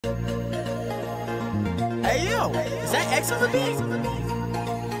Hey yo, is that X on the beat?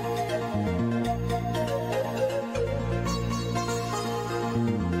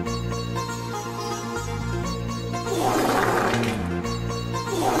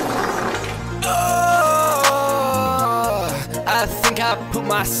 I think I put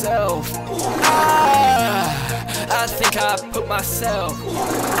myself. I think I put myself.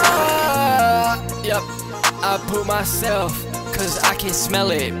 Yep, I put myself, cause I can smell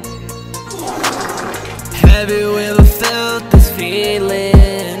it. Have you ever felt this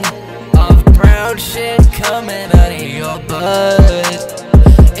feeling of brown shit coming out of your butt?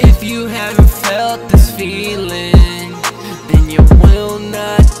 If you haven't felt this feeling, then you will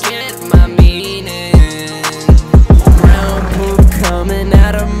not get my meaning. Brown poop coming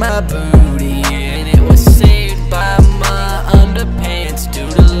out of my booty, and it was saved by my underpants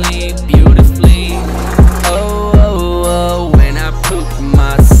doodly beautifully. Oh, oh, oh, when I poop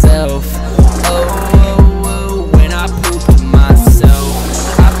myself. Oh, oh, oh, when I poop myself.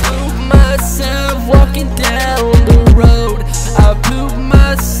 I poop myself walking down the road. I poop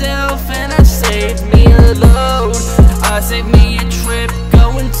myself and I saved me a load. I saved me a trip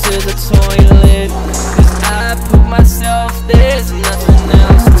going to the toilet, cause I poop myself, there's nothing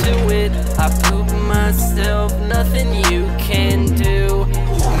else to it. I poop myself, nothing you can do.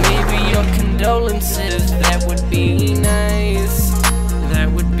 Maybe your condolences, that would be nice. That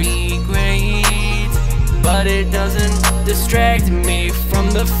would be great, but it doesn't distract me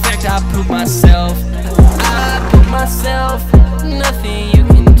from the fact I poop myself. I poop myself, nothing you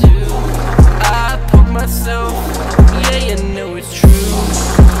can do. I poop myself, yeah, you know it's true.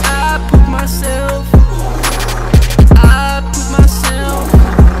 I poop myself. I poop myself.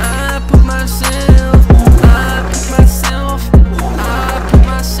 I poop myself. I poop myself. I poop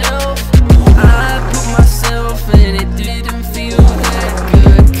myself. I poop myself, and it didn't feel that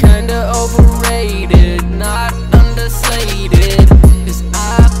good. Kinda overrated, not understated. Cause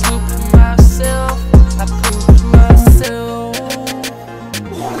I poop myself. I poop myself.